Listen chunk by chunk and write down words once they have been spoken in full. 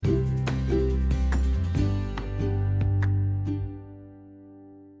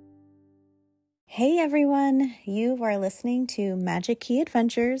Hey everyone, you are listening to Magic Key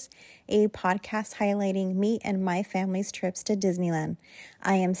Adventures, a podcast highlighting me and my family's trips to Disneyland.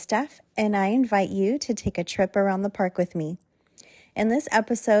 I am Steph, and I invite you to take a trip around the park with me. In this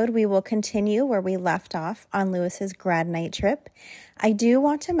episode, we will continue where we left off on Lewis's GradNite trip. I do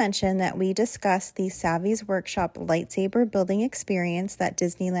want to mention that we discussed the Savvy's Workshop lightsaber building experience that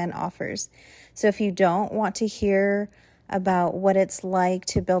Disneyland offers. So if you don't want to hear about what it's like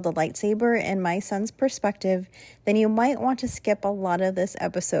to build a lightsaber in my son's perspective, then you might want to skip a lot of this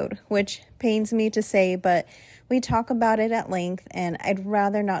episode, which pains me to say, but we talk about it at length, and I'd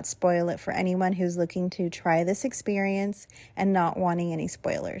rather not spoil it for anyone who's looking to try this experience and not wanting any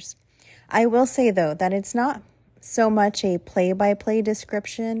spoilers. I will say, though, that it's not so much a play-by-play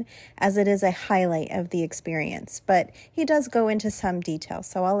description as it is a highlight of the experience, but he does go into some detail,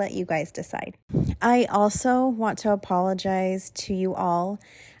 so I'll let you guys decide. I also want to apologize to you all.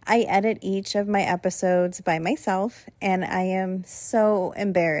 I edit each of my episodes by myself, and I am so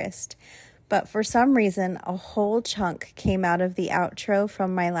embarrassed. But for some reason, a whole chunk came out of the outro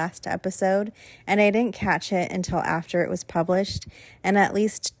from my last episode, and I didn't catch it until after it was published, and at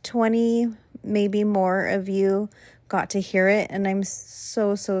least 20, maybe more of you got to hear it, and I'm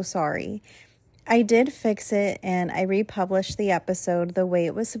so sorry. I did fix it, and I republished the episode the way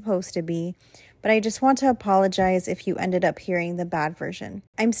it was supposed to be, but I just want to apologize if you ended up hearing the bad version.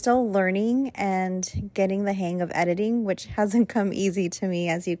 I'm still learning and getting the hang of editing, which hasn't come easy to me,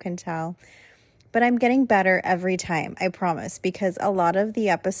 as you can tell. But I'm getting better every time, I promise, because a lot of the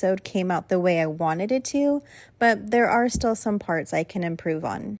episode came out the way I wanted it to, but there are still some parts I can improve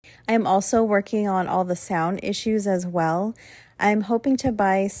on. I'm also working on all the sound issues as well. I'm hoping to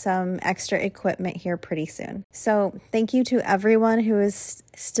buy some extra equipment here pretty soon. So thank you to everyone who is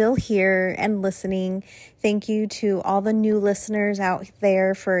still here and listening. Thank you to all the new listeners out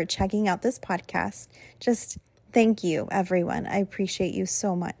there for checking out this podcast. Just thank you, everyone. I appreciate you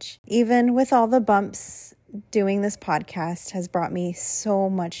so much. Even with all the bumps, doing this podcast has brought me so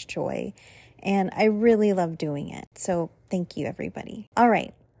much joy, and I really love doing it. So thank you, everybody. All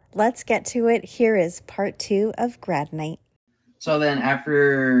right, let's get to it. Here is part 2 of GradNite. So then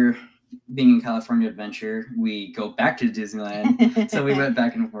after being in California Adventure, we go back to Disneyland. So we went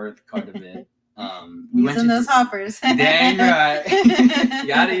back and forth quite a bit. We Using those hoppers. Dang right. You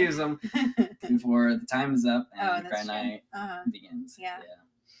gotta use them before the time is up and GradNite begins. Yeah.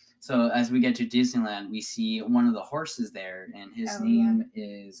 So as we get to Disneyland, we see one of the horses there, and his name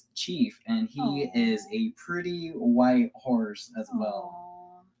is Chief, and he is a pretty white horse as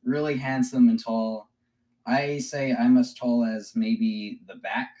well. Really handsome and tall. I say I'm as tall as maybe the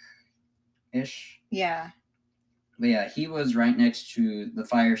back-ish. Yeah. But yeah, he was right next to the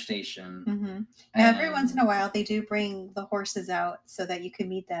fire station. Mm-hmm. Every once in a while, they do bring the horses out so that you can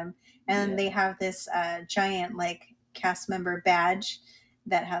meet them. And they have this giant, cast member badge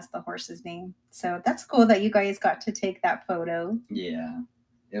that has the horse's name. So that's cool that you guys got to take that photo. Yeah,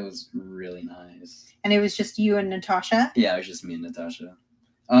 it was really nice. And it was just you and Natasha? Yeah, it was just me and Natasha.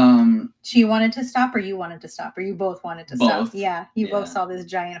 She wanted to stop, or you wanted to stop, or you both wanted to stop? Yeah, you both saw this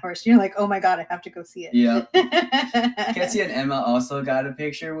giant horse. You're like, oh my God, I have to go see it. Yeah. Cassie and Emma also got a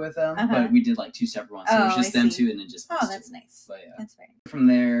picture with them, but we did 2 separate ones. So it was just them two and then just us that's two. Nice. But yeah. That's right. From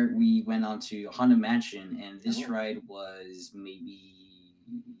there, we went on to Haunted Mansion, and this ride was maybe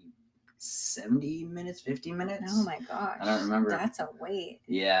 70 minutes, 50 minutes. Oh my gosh. I don't remember. That's a wait.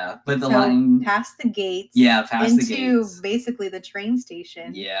 Yeah, but the line past the gates. Yeah, past the gates. Into basically the train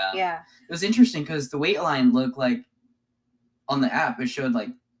station. Yeah. Yeah. It was interesting because the wait line looked like on the app, it showed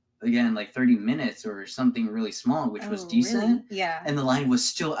 30 minutes or something really small, which was decent. Really? Yeah. And the line was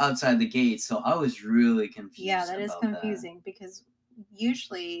still outside the gate, so I was really confused. Yeah, that is confusing because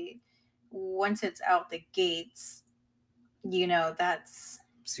usually once it's out the gates, that's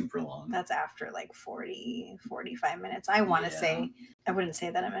super long. That's after 40, 45 minutes. I want to say, I wouldn't say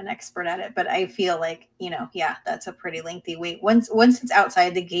that I'm an expert at it, but I feel like, that's a pretty lengthy wait. Once it's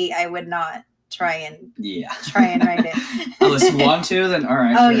outside the gate, I would not try and ride it. Unless you want to, then all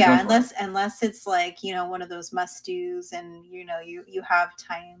right. Oh yeah, unless it's one of those must-dos and you have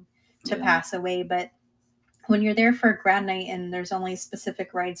time to pass away. But when you're there for GradNite and there's only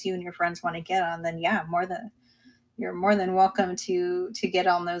specific rides you and your friends want to get on, then you're more than welcome to get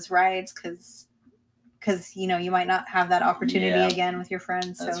on those rides because you might not have that opportunity again with your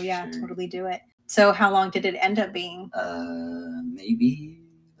friends. So sure. Totally do it. So how long did it end up being? Maybe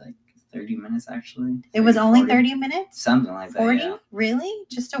 30 minutes actually. 30, it was only 40. 30 minutes? Something like that. 40? Yeah. Really?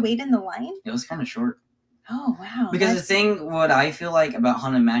 Just to wait in the line? It was kind of short. Oh, wow. Because the thing, what I feel like about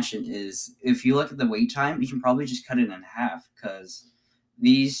Haunted Mansion is if you look at the wait time, you can probably just cut it in half because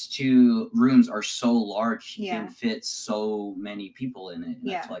these two rooms are so large, you can fit so many people in it.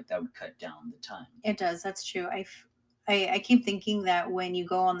 And I feel like that would cut down the time. It does. That's true. I keep thinking that when you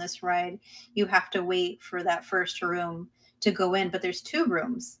go on this ride, you have to wait for that first room to go in, but there's 2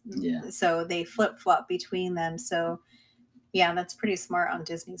 rooms. Yeah. So they flip-flop between them. So yeah, that's pretty smart on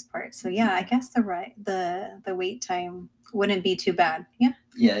Disney's part. So yeah, I guess the wait time wouldn't be too bad. Yeah.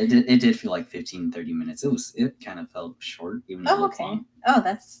 Yeah, it did feel like 15-30 minutes. It kind of felt short, even though it looked long. Oh,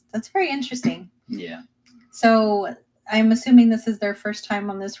 that's very interesting. Yeah. So I'm assuming this is their first time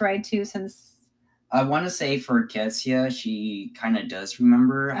on this ride too, since I want to say for Ketsia, she kind of does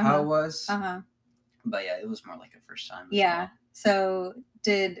remember how it was. But yeah, it was more like a first time. Yeah. Well. So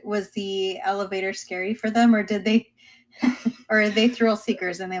was the elevator scary for them, or did they or are they thrill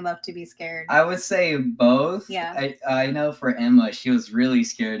seekers and they love to be scared? I would say both. Yeah. I know for Emma, she was really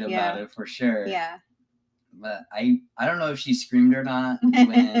scared about it for sure. Yeah. But I don't know if she screamed or not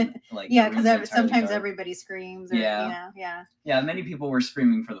when because sometimes everybody screws. Or, yeah. Yeah. Yeah, many people were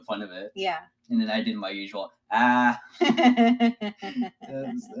screaming for the fun of it. Yeah. And then I did my usual a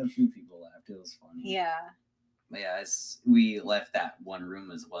few people laughed. It was funny. Yeah. But yeah, as we left that one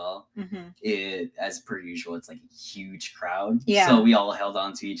room as well, it, as per usual, it's like a huge crowd. Yeah. So we all held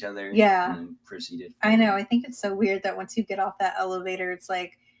on to each other. Yeah. And proceeded. I know. I think it's so weird that once you get off that elevator, it's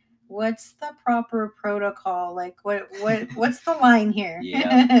like, what's the proper protocol? Like, what's the line here?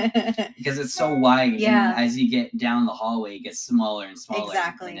 Yeah. Because it's so wide. Yeah. And as you get down the hallway, it gets smaller and smaller.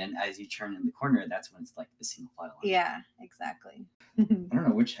 Exactly. And then as you turn in the corner, that's when it's like the single file line. Yeah, exactly. I don't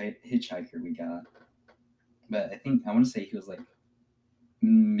know which hitchhiker we got. But I want to say he was like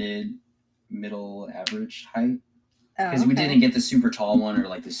middle average height. Because we didn't get the super tall one or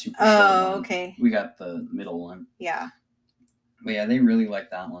like the super short one. Oh, okay. We got the middle one. Yeah. But yeah, they really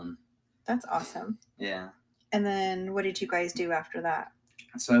liked that one. That's awesome. Yeah. And then what did you guys do after that?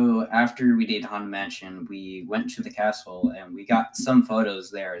 So after we did Haunted Mansion, we went to the castle and we got some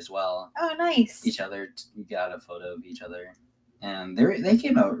photos there as well. Oh, nice. We got a photo of each other. And they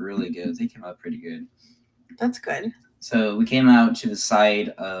came out really good. They came out pretty good. That's good. So we came out to the side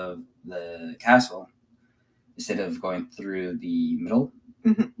of the castle instead of going through the middle.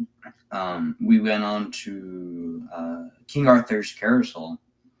 We went on to King Arthur's carousel,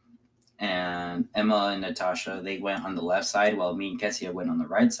 and Emma and Natasha, they went on the left side while me and Kessia went on the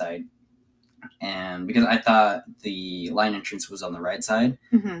right side. And because I thought the line entrance was on the right side,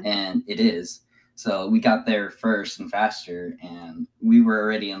 and it is, so we got there first and faster, and we were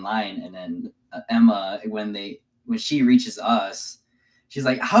already in line. And then Emma, when she reaches us, she's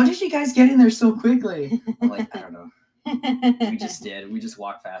like, "How did you guys get in there so quickly?" I'm like, "I don't know. We just did. We just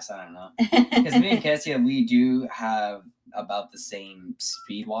walked fast. I don't know." Because me and Kessia, we do have about the same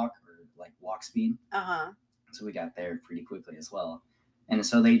speed walk, or like walk speed. So we got there pretty quickly as well. And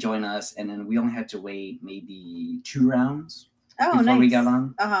so they join us, and then we only had to wait maybe 2 rounds before we got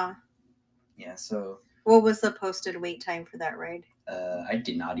on. Yeah, so... What was the posted wait time for that ride? I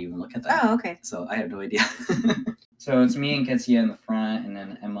did not even look at that. Oh, okay. So I have no idea. So it's me and Ketsia in the front, and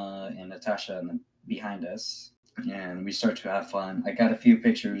then Emma and Natasha behind us. And we start to have fun. I got a few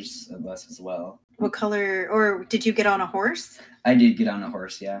pictures of us as well. What color, or did you get on a horse? I did get on a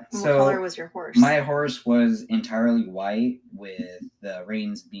horse, yeah. What color was your horse? My horse was entirely white with the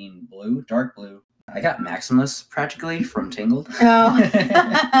reins being blue, dark blue. I got Maximus practically from Tangled.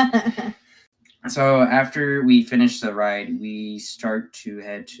 Oh. So after we finish the ride, we start to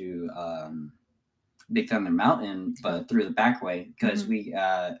head to Big Thunder Mountain, but through the back way, because we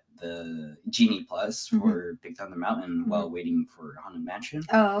got the Genie Plus for Big Thunder Mountain while waiting for Haunted Mansion.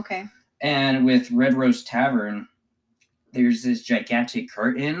 Oh, okay. And with Red Rose Tavern, there's this gigantic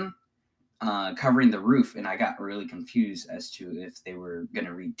curtain covering the roof, and I got really confused as to if they were going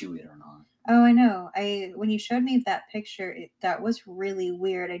to redo it or not. Oh, I know. When you showed me that picture, that was really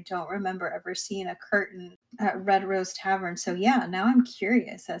weird. I don't remember ever seeing a curtain at Red Rose Tavern. So yeah, now I'm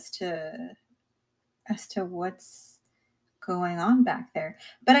curious as to what's going on back there.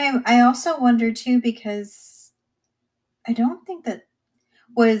 But I also wonder too, because I don't think that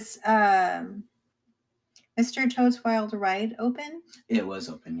was Mr. Toad's Wild Ride open? It was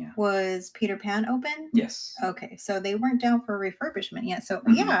open, yeah. Was Peter Pan open? Yes. Okay, so they weren't down for refurbishment yet. So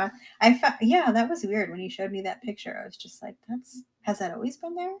yeah, that was weird when you showed me that picture. I was just like, has that always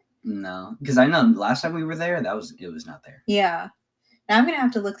been there? No, because I know last time we were there, it was not there. Yeah. Now I'm gonna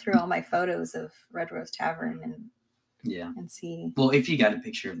have to look through all my photos of Red Rose Tavern and see. Well, if you got a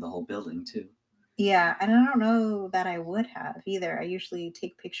picture of the whole building too. Yeah, and I don't know that I would have either. I usually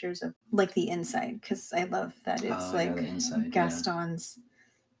take pictures of like the inside because I love that it's Gaston's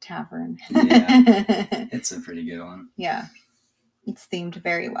Tavern. Yeah, it's a pretty good one. Yeah. It's themed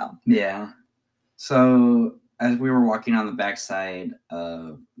very well. Yeah. So as we were walking on the backside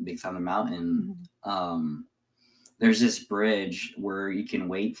of Big Thunder Mountain, there's this bridge where you can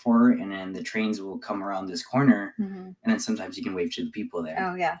wait for it, and then the trains will come around this corner, and then sometimes you can wave to the people there.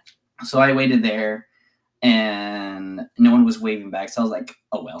 Oh, yeah. So I waited there, and no one was waving back, so I was like,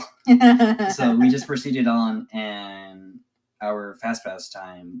 oh, well. So we just proceeded on, and our Fast Pass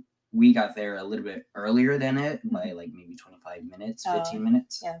time, we got there a little bit earlier than it by like maybe 25 minutes, 15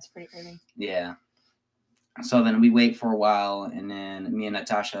 minutes. Yeah, it's pretty early. Yeah. So then we wait for a while, and then me and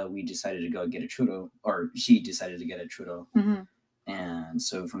Natasha, we decided to go get a churro, or she decided to get a churro. And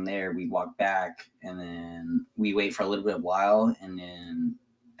so from there, we walk back, and then we wait for a little bit of while, and then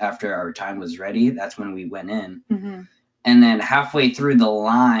after our time was ready, that's when we went in. And then halfway through the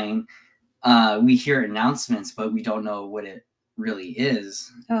line, we hear announcements, but we don't know what it really is.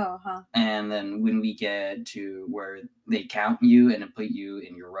 And then when we get to where they count you and put you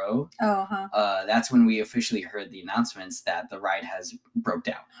in your row, that's when we officially heard the announcements that the ride has broke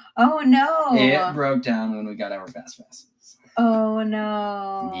down. Oh, no. It broke down when we got our Fast Passes. Oh,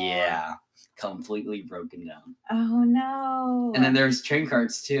 no. Yeah. Completely broken down. Oh, no. And then there's train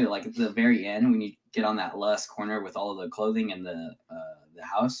carts too, like at the very end when you get on that last corner with all the clothing and the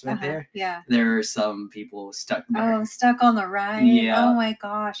house right there. Yeah. There are some people stuck there. Oh, stuck on the ride? Yeah. Oh my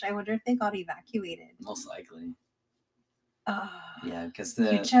gosh. I wonder if they got evacuated. Most likely. Oh. Yeah, because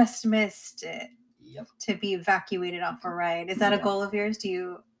you just missed it. Yep. To be evacuated off a ride. Is that a goal of yours?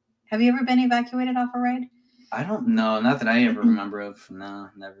 Have you ever been evacuated off a ride? I don't know. Not that I ever remember of. No,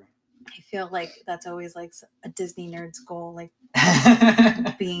 never. I feel like that's always like a Disney nerd's goal, like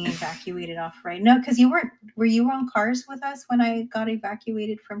being evacuated off a ride. No, because were you on Cars with us when I got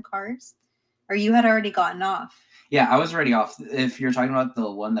evacuated from Cars? Or you had already gotten off? Yeah, I was already off. If you're talking about the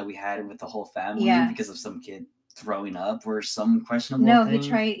one that we had with the whole family because of some kid throwing up or some questionable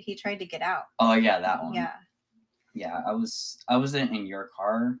thing. he tried to get out. Oh yeah, that one. Yeah, I wasn't in your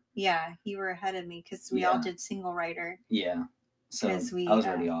car. Yeah, you were ahead of me because we all did single rider. Yeah, so I was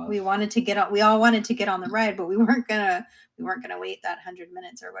already off. We wanted to get on. We all wanted to get on the ride, but we weren't gonna wait that 100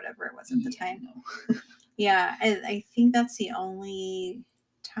 minutes or whatever it was at the time. No. Yeah, I think that's the only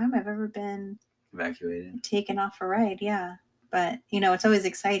time I've ever been evacuated, taken off a ride. Yeah. But, it's always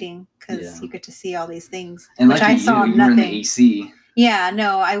exciting because you get to see all these things. And which I saw nothing. You were in the AC. Yeah,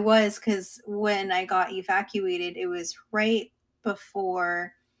 no, I was because when I got evacuated, it was right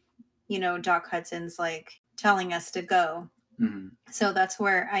before, Doc Hudson's like telling us to go. So that's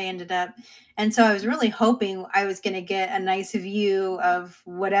where I ended up. And so I was really hoping I was going to get a nice view of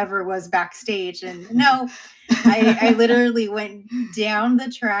whatever was backstage. And no, I literally went down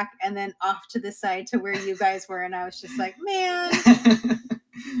the track and then off to the side to where you guys were. And I was just like, man,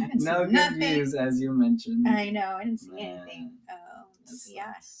 no good views, as you mentioned. I know. I didn't see anything.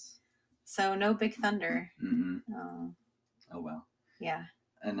 Yeah. So no Big Thunder. Oh, well. Yeah.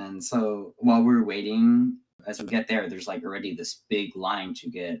 And then so while we're waiting, as we get there, there's like already this big line to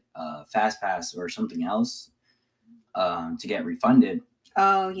get Fast Pass or something else to get refunded.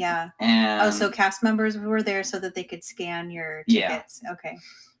 Oh, yeah. And so cast members were there so that they could scan your tickets. Yeah. Okay.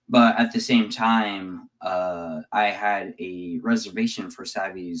 But at the same time, I had a reservation for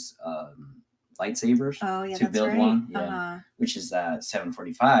Savvy's lightsabers to build one. Yeah, which is at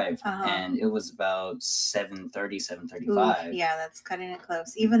 7:45, and it was about 7:30, 7:35. Yeah, that's cutting it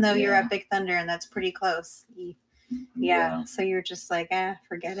close. Even though you're at Big Thunder, and that's pretty close. Yeah. So you're just like,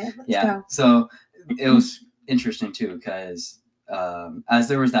 forget it. Let's go. So it was interesting too because as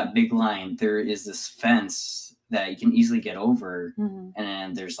there was that big line, there is this fence that you can easily get over, and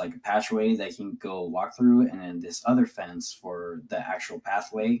then there's like a patchway that you can go walk through, and then this other fence for the actual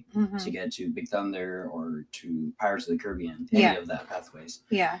pathway to get to Big Thunder or to Pirates of the Caribbean, any of that pathways.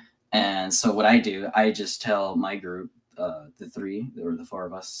 Yeah. And so what I do, I just tell my group, the four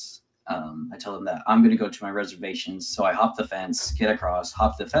of us, I tell them that I'm going to go to my reservations. So I hop the fence, get across,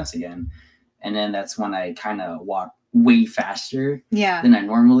 hop the fence again, and then that's when I kind of walk way faster than I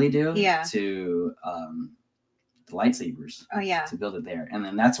normally do to the lightsabers. Oh, yeah. To build it there. And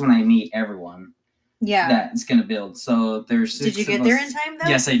then that's when I meet everyone that's going to build. So there's 6 Did you get there in time, though?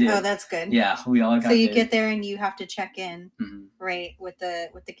 Yes, I did. Oh, that's good. Yeah, we all got there. So you get there and you have to check in, right, with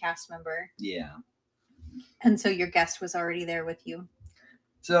the cast member. Yeah. And so your guest was already there with you.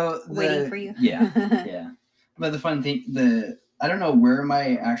 So waiting for you. Yeah, yeah. But the fun thing, I don't know where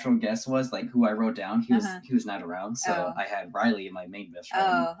my actual guest was, like who I wrote down. He was not around. So I had Riley, my main best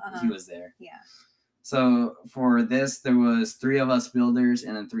friend. He was there. Yeah. So for this, there was 3 of us builders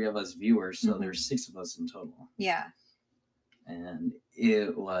and then 3 of us viewers. So there's 6 of us in total. Yeah. and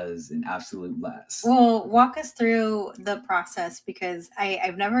it was an absolute blast. Well, walk us through the process, because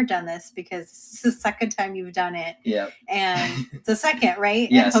I've never done this, because this is the second time you've done it. Yep. And the second, right?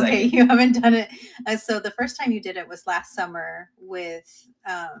 Yeah, okay, second. you haven't done it. So the first time you did it was last summer with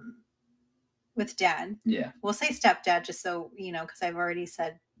Dad. Yeah. We'll say stepdad, just so you know, because I've already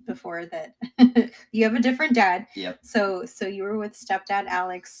said before that you have a different dad. Yep. So you were with stepdad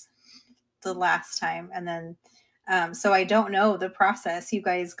Alex the last time, and then so I don't know the process. You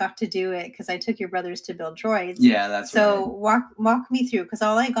guys got to do it because I took your brothers to build droids. Yeah, that's so right. walk me through, because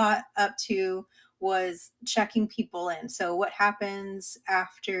all I got up to was checking people in. So what happens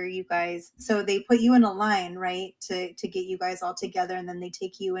after you guys? So they put you in a line, right, to get you guys all together, and then they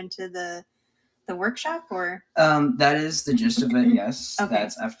take you into the workshop, or that is the gist of it. Yes. Okay.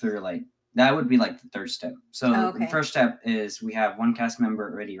 That's after that would be like the third step. So Oh, okay. The first step is we have one cast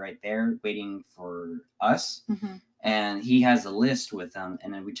member already right there waiting for us, and he has a list with them,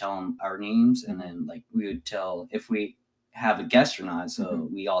 and then we tell him our names, and then we would tell if we have a guest or not. So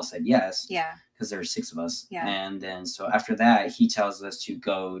we all said yes. Yeah. Because there's 6 of us. Yeah. And then so after that, he tells us to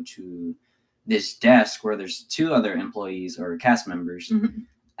go to this desk where there's 2 other employees or cast members.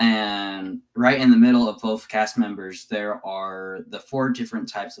 And right in the middle of both cast members, there are the 4 different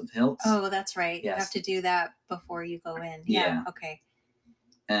types of hilts. Oh, that's right. Yes. You have to do that before you go in. Yeah. Okay.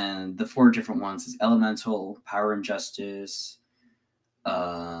 And the 4 different ones is Elemental, Power and Justice.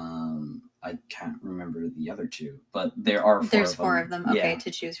 I can't remember the other 2, but there's 4 of them. Okay, to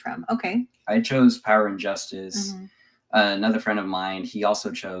choose from. Okay. I chose Power and Justice. Another friend of mine, he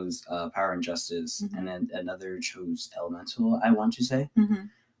also chose Power and Justice, and then another chose Elemental, I want to say.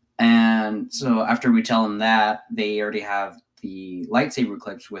 And so after we tell them that, they already have the lightsaber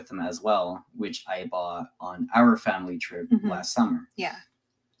clips with them as well, which I bought on our family trip last summer. Yeah.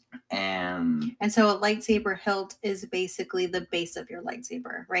 And so a lightsaber hilt is basically the base of your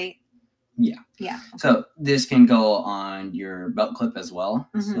lightsaber, right? Yeah. Yeah. Okay. So this can go on your belt clip as well.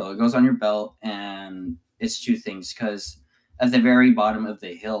 So it goes on your belt, and it's 2 things, because at the very bottom of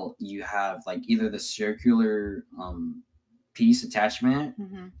the hilt, you have either the circular piece attachment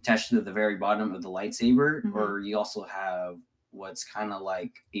attached to the very bottom of the lightsaber, or you also have what's kind of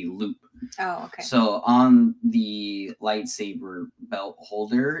like a loop. Oh, okay. So on the lightsaber belt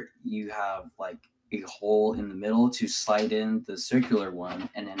holder, you have a hole in the middle to slide in the circular one,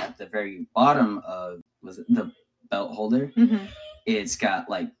 and then at the very bottom of the belt holder, it's got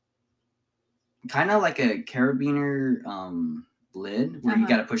kind of like a carabiner lid where you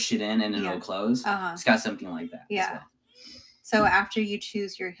got to push it in and it'll close. It's got something like that. Yeah. As well. So after you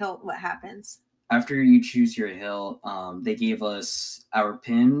choose your hilt, what happens? After you choose your hilt, they gave us our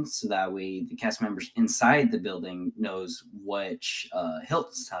pin, so that way the cast members inside the building knows which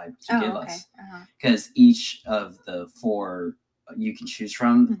hilt type to give us. Because each of the 4 you can choose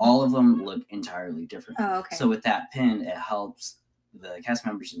from, all of them look entirely different. Oh, okay. So with that pin, it helps the cast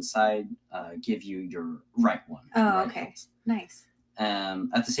members inside give you your right one. Oh, okay. Hilt. Nice.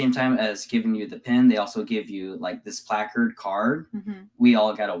 At the same time as giving you the pin, they also give you this placard card. We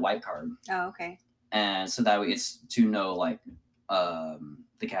all got a white card. Oh, okay. And so that way it's to know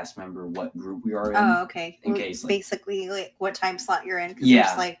the cast member what group we are in. Oh, okay. In case basically what time slot you're in, because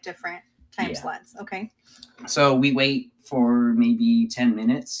there's different time slots. Okay. So we wait for maybe 10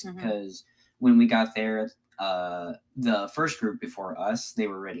 minutes, because when we got there, the first group before us, they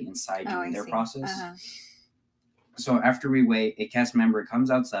were already inside doing their process. So after we wait, a cast member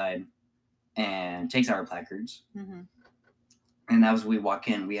comes outside and takes our placards. And as we walk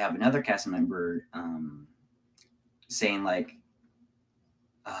in, we have another cast member saying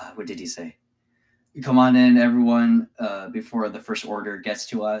what did he say? Come on in, everyone, before the first order gets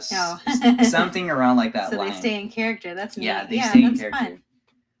to us. Oh. Something around that so line. They stay in character. That's neat. Yeah, they stay in character. Fun.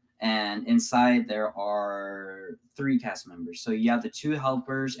 And inside there are 3 cast members. So you have the 2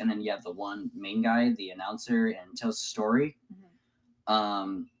 helpers, and then you have the one main guy, the announcer, and tells the story.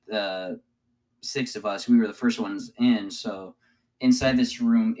 The 6 of us, we were the first ones in. So inside this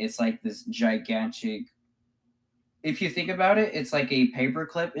room, it's this gigantic. If you think about it, it's like a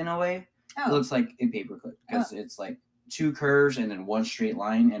paperclip in a way. Oh. It looks like a paperclip because it's 2 curves and then 1 straight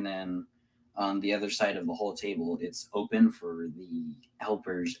line, and then on the other side of the whole table, it's open for the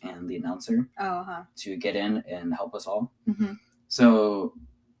helpers and the announcer to get in and help us all. So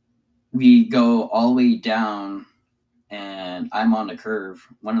we go all the way down, and I'm on the curve,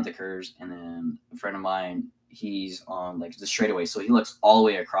 one of the curves, and then a friend of mine, he's on the straightaway, so he looks all the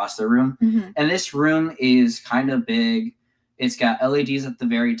way across the room. And this room is kind of big. It's got LEDs at the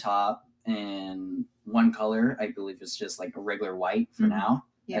very top, and one color, I believe it's just a regular white for now.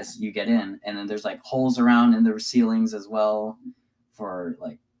 as you get in, and then there's like holes around in the ceilings as well for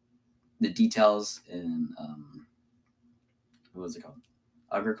like the details in what was it called?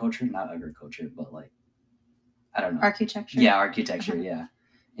 Agriculture? Not agriculture, but like I don't know. Architecture? Yeah, architecture, yeah.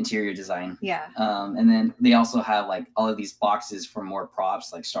 Interior design. Yeah. And then they also have like all of these boxes for more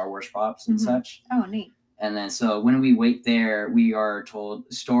props, like Star Wars props and such. Oh, neat. And then so when we wait there, we are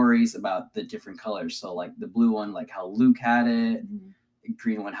told stories about the different colors. So like the blue one, like how Luke had it.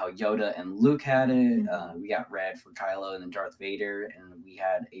 Green one, how Yoda and Luke had it. We got red for Kylo and then Darth Vader, and we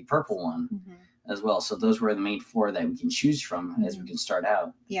had a purple one as well. So those were the main 4 that we can choose from as we can start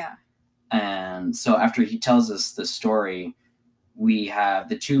out. Yeah. And so after he tells us the story, we have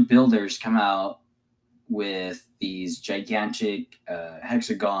the 2 builders come out with these gigantic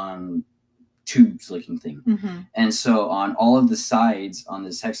hexagon tubes looking thing. And so on all of the sides on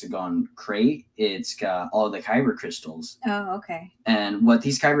this hexagon crate, it's got all the kyber crystals. Oh, okay. And what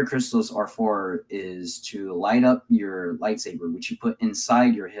these kyber crystals are for is to light up your lightsaber, which you put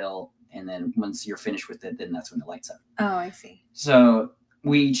inside your hilt, and then once you're finished with it, then that's when it lights up. Oh, I see. So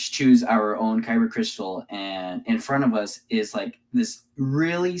we each choose our own kyber crystal, and in front of us is like this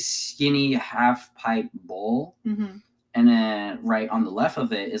really skinny half pipe bowl. And then right on the left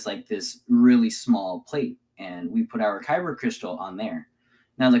of it is like this really small plate, and we put our kyber crystal on there.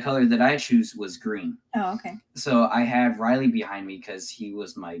 Now the color that I choose was green. Oh, okay. So I had Riley behind me because he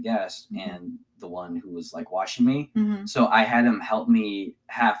was my guest and the one who was like watching me. So I had him help me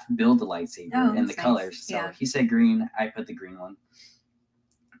half build the lightsaber and the colors. So he said green, I put the green one.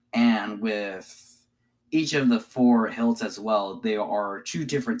 And with each of the 4 hilts as well, there are 2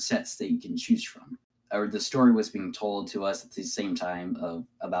 different sets that you can choose from. Or the story was being told to us at the same time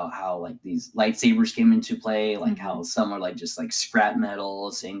about how like these lightsabers came into play, like how some are like just like scrap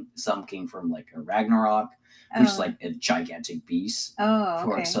metal, some came from like a Ragnarok, which is like a gigantic beast. Oh,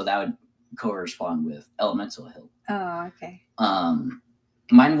 okay. So that would correspond with elemental hilt. Oh, okay.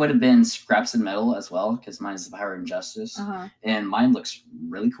 Mine would have been scraps and metal as well, because mine is the power and justice, and mine looks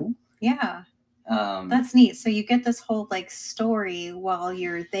really cool. Yeah. That's neat. So you get this whole like story while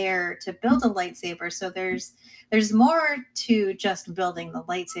you're there to build a lightsaber. So there's more to just building the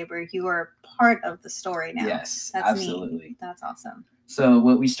lightsaber. You are part of the story now. Yes, that's absolutely. Neat. That's awesome. So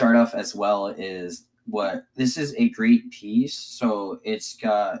what we start off as well is this is a great piece. So it's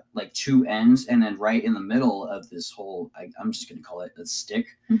got like 2 ends, and then right in the middle of this whole, I'm just gonna call it a stick.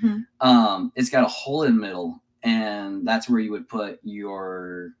 It's got a hole in the middle, and that's where you would put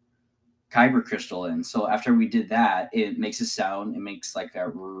your kyber crystal in. So after we did that, it makes a sound. It makes like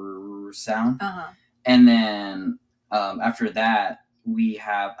a sound. And then after that, we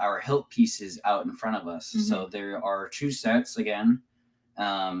have our hilt pieces out in front of us. So there are 2 sets again,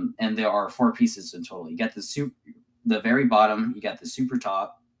 and there are 4 pieces in total. You got the very bottom, you got the super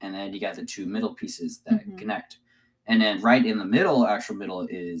top, and then you got the 2 middle pieces that connect. And then right in the actual middle,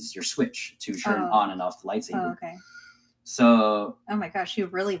 is your switch to turn on and off the lightsaber. Oh, okay. So, oh my gosh, you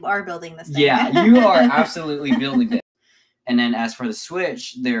really are building this thing. Yeah, you are absolutely building it. And then as for the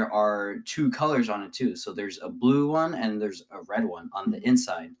switch, there are 2 colors on it too. So there's a blue one and there's a red one on the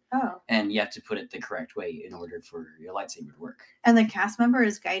inside. Oh. And you have to put it the correct way in order for your lightsaber to work. And the cast member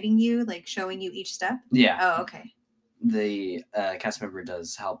is guiding you, like showing you each step? Yeah. Oh, okay. The cast member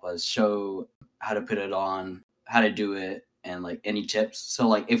does help us show how to put it on, how to do it, and like any tips. So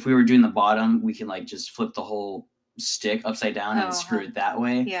like if we were doing the bottom, we can like just flip the whole stick upside down and screw it that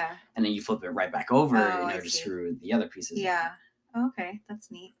way. Yeah. And then you flip it right back over in order to screw the other pieces. Yeah. Okay, that's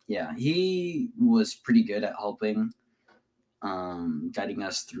neat. Yeah, he was pretty good at helping, guiding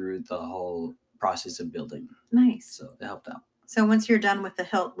us through the whole process of building. Nice. So it helped out. So once you're done with the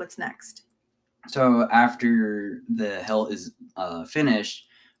hilt, what's next? So after the hilt is finished,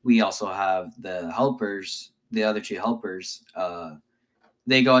 we also have the helpers, the other 2 helpers.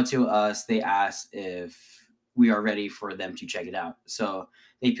 They go to us, they ask if we are ready for them to check it out. So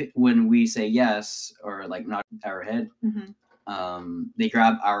when we say yes, or like nod our head, they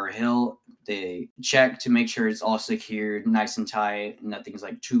grab our hilt, they check to make sure it's all secured, nice and tight, nothing's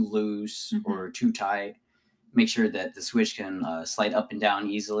like too loose or too tight. Make sure that the switch can slide up and down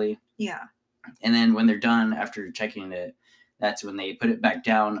easily. Yeah. And then when they're done after checking it, that's when they put it back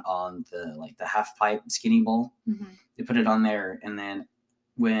down on the half pipe skinny bowl. They put it on there, and then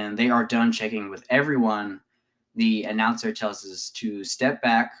when they are done checking with everyone, the announcer tells us to step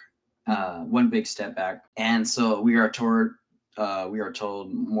back, 1 big step back. And so we are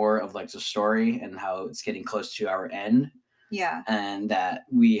told more of like the story and how it's getting close to our end. Yeah. And that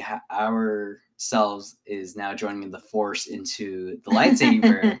we ourselves is now joining the Force into the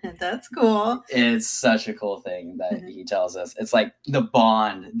lightsaber. That's cool. It's such a cool thing that he tells us. It's like the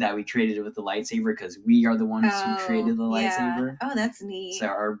bond that we created with the lightsaber because we are the ones who created the lightsaber. Oh, that's neat. So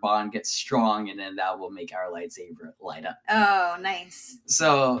our bond gets strong, and then that will make our lightsaber light up. Oh, nice.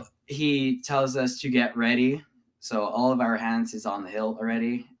 So he tells us to get ready. So all of our hands is on the hilt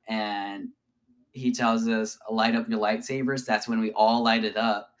already, and he tells us, light up your lightsabers. That's when we all light it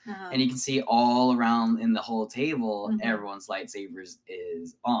up. And you can see all around in the whole table, everyone's lightsabers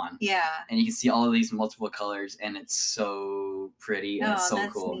is on. Yeah. And you can see all of these multiple colors, and it's so pretty and it's so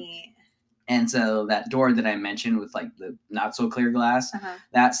that's cool. Neat. And so that door that I mentioned with like the not so clear glass,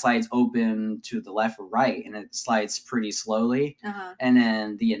 that slides open to the left or right, and it slides pretty slowly. And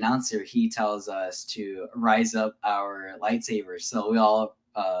then the announcer, he tells us to rise up our lightsabers. So we all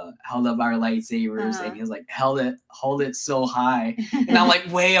held up our lightsabers, and he was like, hold it so high. And I'm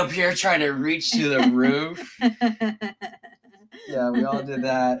like way up here trying to reach to the roof. Yeah, we all did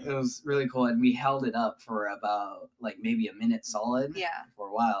that. It was really cool, and we held it up for about like maybe a minute solid. Yeah. For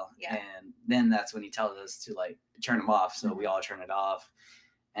a while. Yeah. And then that's when he tells us to like turn them off. So we all turn it off.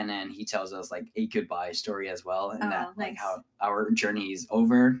 And then he tells us like a goodbye story as well, and that like how our journey is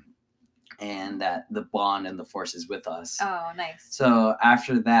over, and that the bond and the Force is with us. Oh, nice. So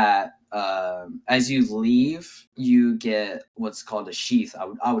after that, as you leave, you get what's called a sheath.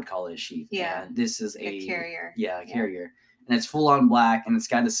 I would call it a sheath. Yeah. And this is a carrier. Yeah, a carrier. And it's full on black, and it's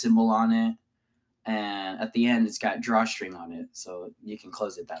got a symbol on it. And at the end, it's got drawstring on it, so you can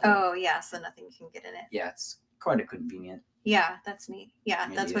close it that way. Oh, yeah, so nothing can get in it. Yeah, it's quite convenient. Yeah, that's neat. Yeah,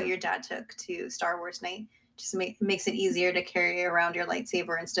 that's what your dad took to Star Wars Night. Just makes it easier to carry around your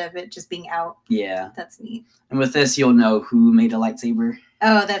lightsaber instead of it just being out. Yeah. That's neat. And with this, you'll know who made a lightsaber.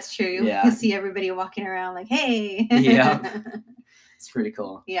 Oh, that's true. You'll see everybody walking around like, hey. Yeah. It's pretty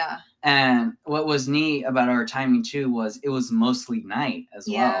cool. Yeah. And what was neat about our timing too was it was mostly night as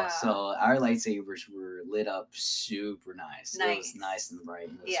well. So our lightsabers were lit up super nice. It was nice and bright.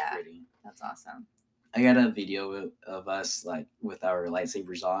 It was pretty. That's awesome. I got a video of us like with our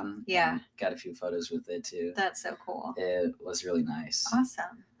lightsabers on. Yeah. And got a few photos with it too. That's so cool. It was really nice.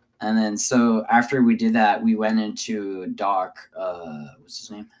 Awesome. And then so after we did that, we went into Doc, what's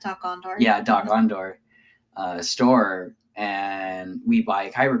his name? Doc Ondor. Yeah, Doc Ondor store, and we buy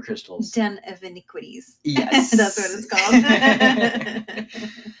kyber crystals. Den of Iniquities. Yes. That's what it's called.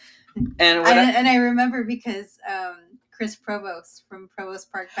 And I remember because Chris Provost from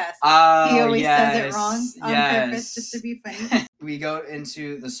Provost Park Fest, he always says it wrong on purpose just to be funny. We go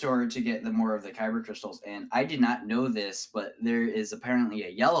into the store to get more of the kyber crystals, and I did not know this, but there is apparently a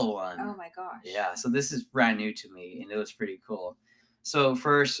yellow one. Oh my gosh. Yeah, so this is brand new to me, and it was pretty cool. So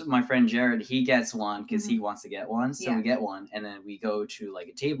first, my friend Jared, he gets one because he wants to get one. So we get one, and then we go to like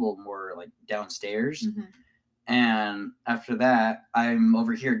a table more like downstairs. And after that, I'm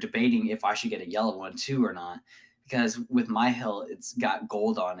over here debating if I should get a yellow one too or not. Because with my hilt, it's got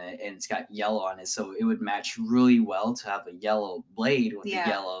gold on it and it's got yellow on it. So it would match really well to have a yellow blade with a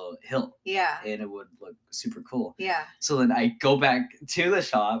yellow hilt. Yeah. And it would look super cool. Yeah. So then I go back to the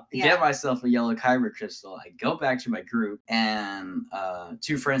shop, get myself a yellow kyber crystal. I go back to my group, and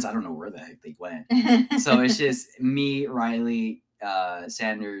two friends, I don't know where the heck they went. So it's just me, Riley,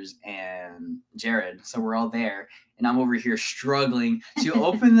 Sanders, and Jared. So we're all there. And I'm over here struggling to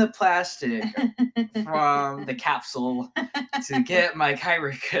open the plastic from the capsule to get my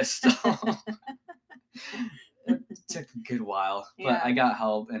kyber crystal. It took a good while, but I got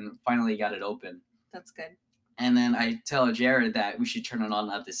help and finally got it open. That's good. And then I tell Jared that we should turn it on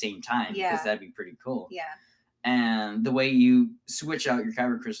at the same time because that'd be pretty cool. Yeah. And the way you switch out your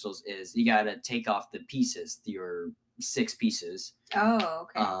kyber crystals is you got to take off the pieces, your 6 pieces. Oh,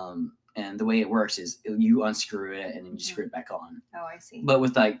 okay. And the way it works is you unscrew it and then you screw it back on. Oh, I see. But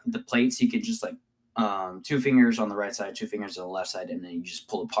with like the plates, you could just like 2 fingers on the right side, 2 fingers on the left side, and then you just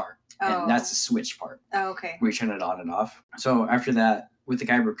pull apart. And that's the switch part. Oh, okay. Where you turn it on and off. So after that, with the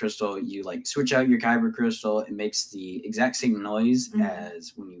kyber crystal, you like switch out your kyber crystal. It makes the exact same noise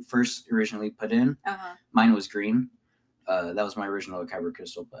as when you first originally put in. Mine was green. That was my original kyber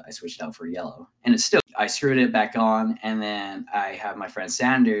crystal, but I switched it out for yellow. And it's still, I screwed it back on, and then I have my friend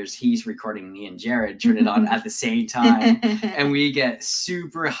Sanders, he's recording me and Jared turn it on at the same time. And we get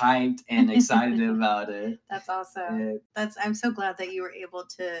super hyped and excited about it. That's awesome. I'm so glad that you were able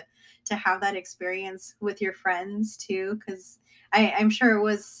to have that experience with your friends too, because I'm sure it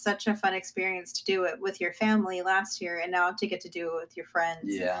was such a fun experience to do it with your family last year, and now to get to do it with your friends.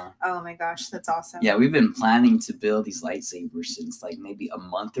 Yeah. Oh my gosh, that's awesome. Yeah, we've been planning to build these lightsabers since like maybe a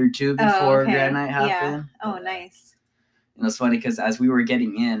month or two before GradNite happened. Yeah. Oh, nice. And it's funny because as we were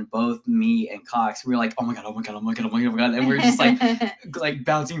getting in, both me and Cox, we were like, oh my God. And we were just like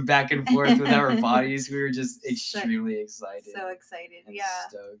bouncing back and forth with our bodies. We were just extremely excited. So excited. Yeah.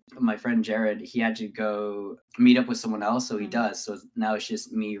 Stoked. My friend Jared, he had to go meet up with someone else. So he does. So now it's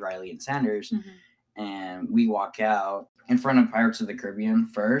just me, Riley, and Sanders. And we walk out in front of Pirates of the Caribbean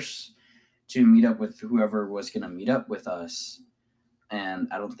first to meet up with whoever was going to meet up with us. And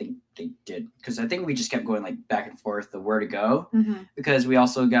I don't think they did, because I think we just kept going like back and forth the where to go, because we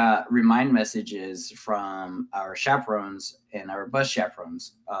also got remind messages from our chaperones and our bus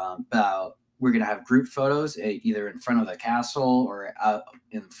chaperones about we're going to have group photos either in front of the castle or out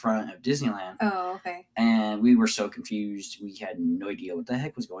in front of Disneyland. Oh, okay. And we were so confused. We had no idea what the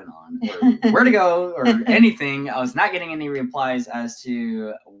heck was going on or where to go or anything. I was not getting any replies as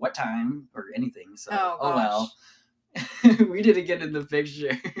to what time or anything. So, oh well. We didn't get in the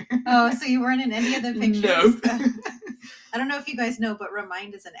picture. Oh, so you weren't in any of the pictures? Nope. I don't know if you guys know, but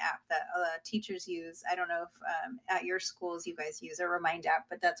Remind is an app that teachers use. I don't know if at your schools you guys use a Remind app,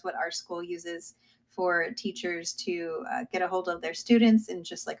 but that's what our school uses for teachers to get a hold of their students in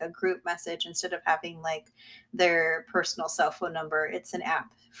just like a group message instead of having like their personal cell phone number. It's an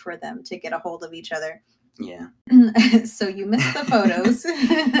app for them to get a hold of each other. Yeah. So you missed the photos.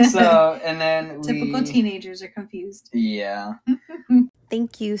 So, and then typical teenagers are confused. Yeah.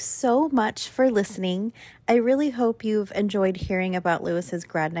 Thank you so much for listening. I really hope you've enjoyed hearing about Lewis's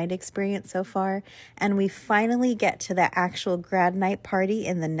GradNite experience so far, and we finally get to the actual GradNite party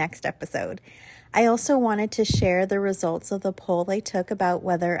in the next episode. I also wanted to share the results of the poll I took about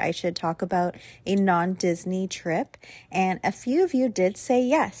whether I should talk about a non-Disney trip, and a few of you did say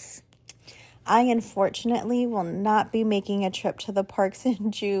yes. I unfortunately will not be making a trip to the parks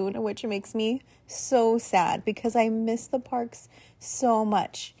in June, which makes me so sad because I miss the parks so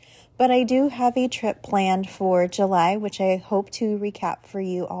much. But I do have a trip planned for July, which I hope to recap for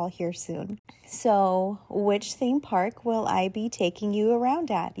you all here soon. So, which theme park will I be taking you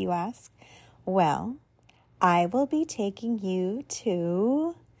around at, you ask? Well, I will be taking you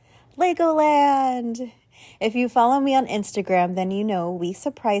to Legoland. If you follow me on Instagram, then you know we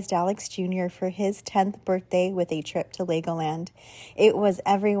surprised Alex Jr. for his 10th birthday with a trip to Legoland. It was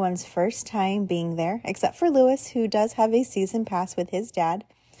everyone's first time being there, except for Lewis, who does have a season pass with his dad.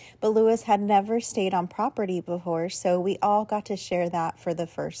 But Lewis had never stayed on property before, so we all got to share that for the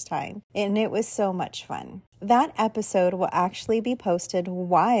first time. And it was so much fun. That episode will actually be posted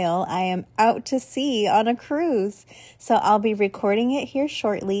while I am out to sea on a cruise. So I'll be recording it here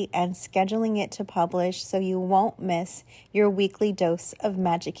shortly and scheduling it to publish so you won't miss your weekly dose of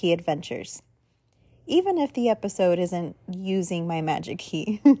Magic Key adventures. Even if the episode isn't using my Magic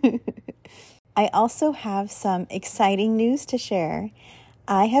Key. I also have some exciting news to share.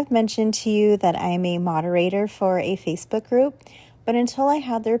 I have mentioned to you that I am a moderator for a Facebook group, but until I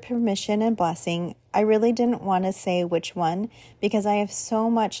had their permission and blessing, I really didn't want to say which one because I have so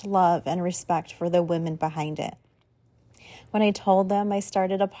much love and respect for the women behind it. When I told them I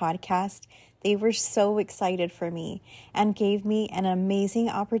started a podcast, they were so excited for me and gave me an amazing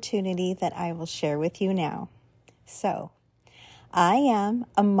opportunity that I will share with you now. So, I am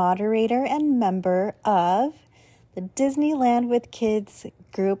a moderator and member of the Disneyland with Kids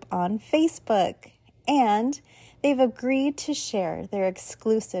group on Facebook, and they've agreed to share their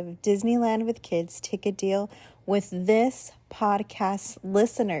exclusive Disneyland with Kids ticket deal with this podcast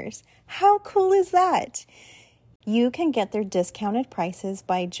listeners. How cool is that? You can get their discounted prices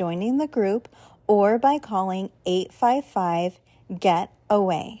by joining the group or by calling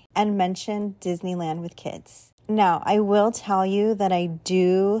 855-GET-AWAY and mention Disneyland with Kids. Now, I will tell you that I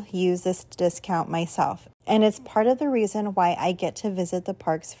do use this discount myself, and it's part of the reason why I get to visit the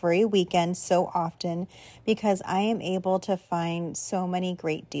parks for a weekend so often, because I am able to find so many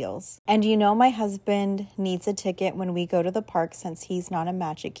great deals. And you know, my husband needs a ticket when we go to the park since he's not a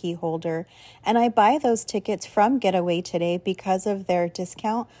Magic Key holder, and I buy those tickets from Getaway Today because of their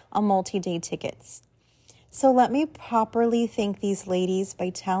discount on multi-day tickets. So let me properly thank these ladies by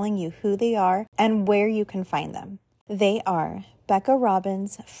telling you who they are and where you can find them. They are Becca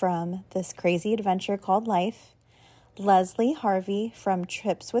Robbins from This Crazy Adventure Called Life, Leslie Harvey from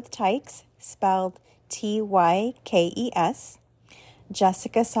Trips with Tykes, spelled Tykes,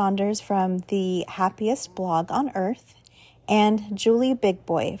 Jessica Saunders from The Happiest Blog on Earth, and Julie Big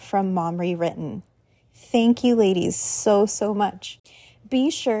Boy from Mom Rewritten. Thank you, ladies, so much. Be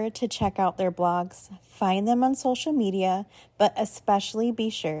sure to check out their blogs, find them on social media, but especially be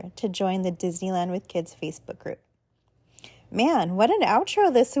sure to join the Disneyland with Kids Facebook group. Man, what an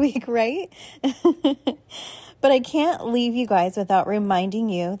outro this week, right? But I can't leave you guys without reminding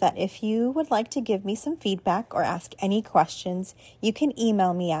you that if you would like to give me some feedback or ask any questions, you can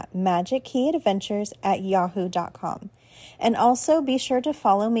email me at magickeyadventures@yahoo.com. And also be sure to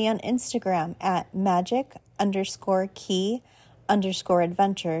follow me on Instagram at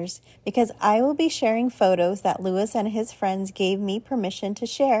magic_key_adventures, because I will be sharing photos that Lewis and his friends gave me permission to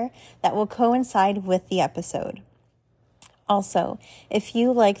share that will coincide with the episode. Also, if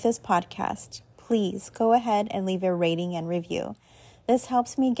you like this podcast, please go ahead and leave a rating and review. This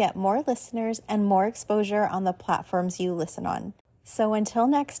helps me get more listeners and more exposure on the platforms you listen on. So until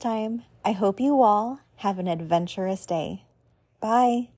next time, I hope you all have an adventurous day. Bye.